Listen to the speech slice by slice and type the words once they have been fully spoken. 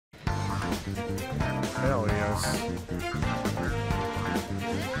Hell yes.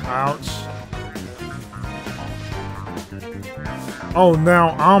 Ouch. Oh,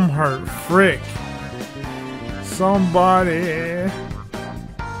 now I'm hurt. Frick. Somebody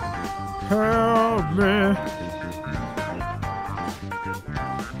help me.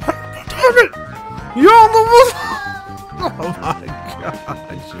 Damn it! Y'all the one. Oh my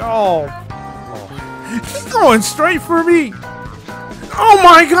gosh. Oh. He's going straight for me. Oh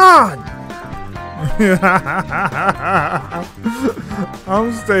my god.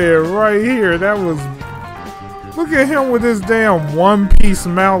 I'm staying right here. That was... Look at him with his damn one-piece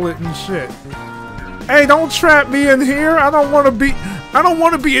mallet and shit. Hey, don't trap me in here. I don't want to be in here. I don't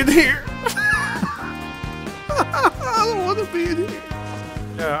want to be in here.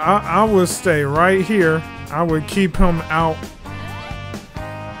 Yeah, I would stay right here. I would keep him out.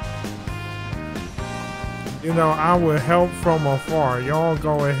 You know, I would help from afar. Y'all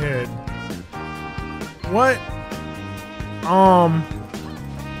go ahead. What?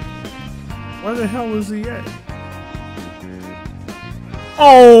 Where the hell is he at?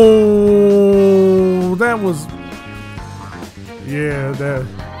 Oh, that was... Yeah, that...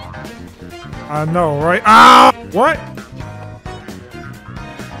 I know, right? Ah! What?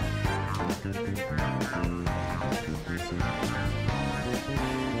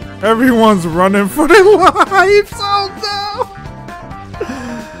 Everyone's running for their lives. Oh no!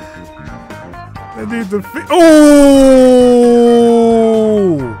 They need to oh!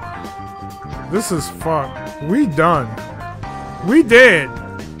 This is fucked. We done. We dead.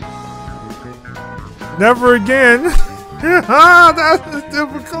 Never again. That's the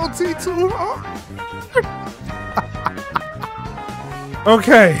difficulty too hard.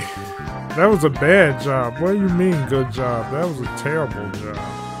 Okay. That was a bad job. What do you mean good job? That was a terrible job.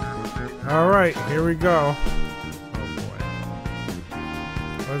 Alright, here we go. Oh boy.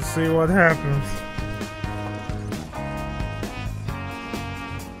 Let's see what happens.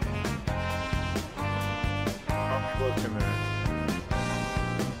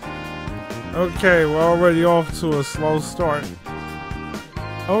 Okay, we're already off to a slow start.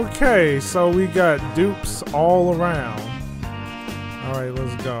 Okay, so we got dupes all around. Alright,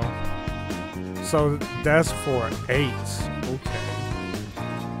 let's go. So that's for 8. Okay.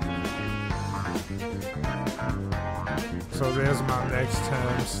 So there's my next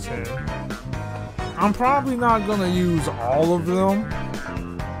times 10. I'm probably not gonna use all of them.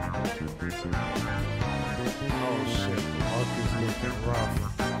 Oh shit, luck is looking rough.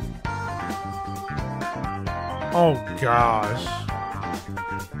 Oh gosh.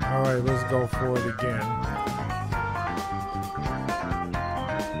 Alright, let's go for it again.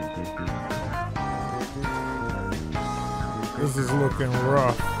 This is looking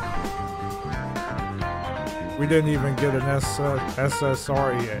rough. We didn't even get an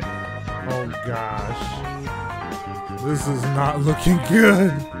SSR yet. Oh gosh. This is not looking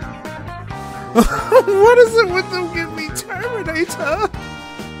good. What is it with them giving me Terminator?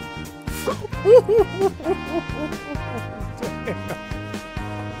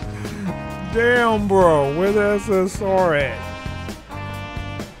 Damn, bro. Where the SSR at?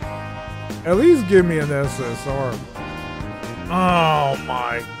 At least give me an SSR. Oh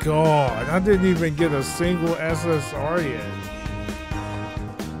my god. I didn't even get a single SSR yet.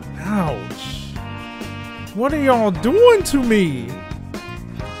 Ouch. What are y'all doing to me?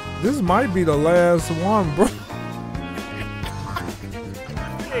 This might be the last one, bro.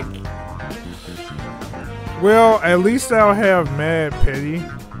 Well, at least I'll have Mad Pity.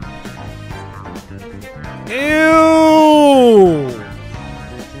 Ew!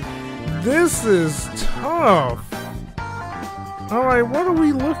 This is tough. Alright, what are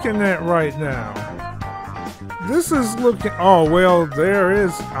we looking at right now? This is looking... Oh, well, there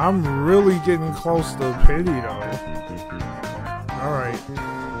is... I'm really getting close to pity, though. Alright.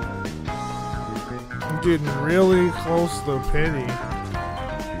 I'm getting really close to pity.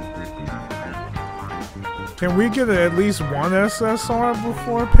 Can we get at least one SSR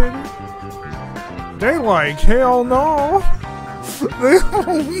before pity? They like, hell no. They're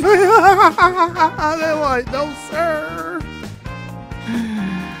like, no sir.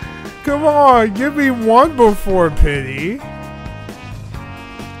 Come on, give me one before pity.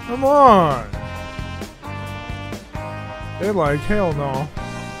 Come on. They're like, hell no.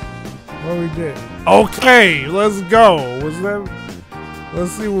 What we did? Okay, let's go. Was that?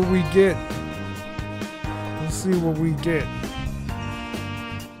 Let's see what we get. Let's see what we get.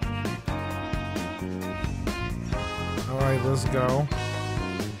 Alright, let's go.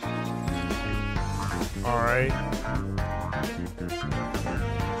 Alright.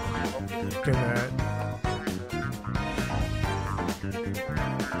 Looking at.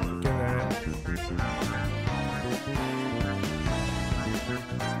 Looking at.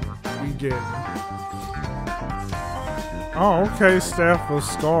 We get. Oh, okay, Staff of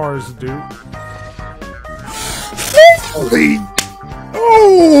Scars, dude. Holy!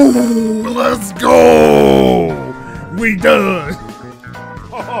 Oh, let's go! We done!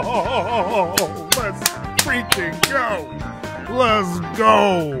 Oh, let's freaking go! Let's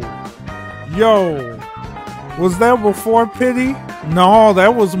go! Yo, was that before pity? No,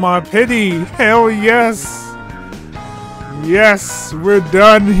 that was my pity. Hell yes! Yes, we're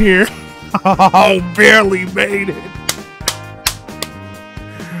done here. Oh, barely made it.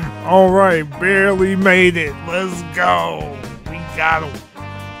 Alright, barely made it. Let's go. We got him.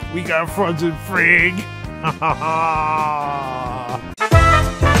 We got Frigg.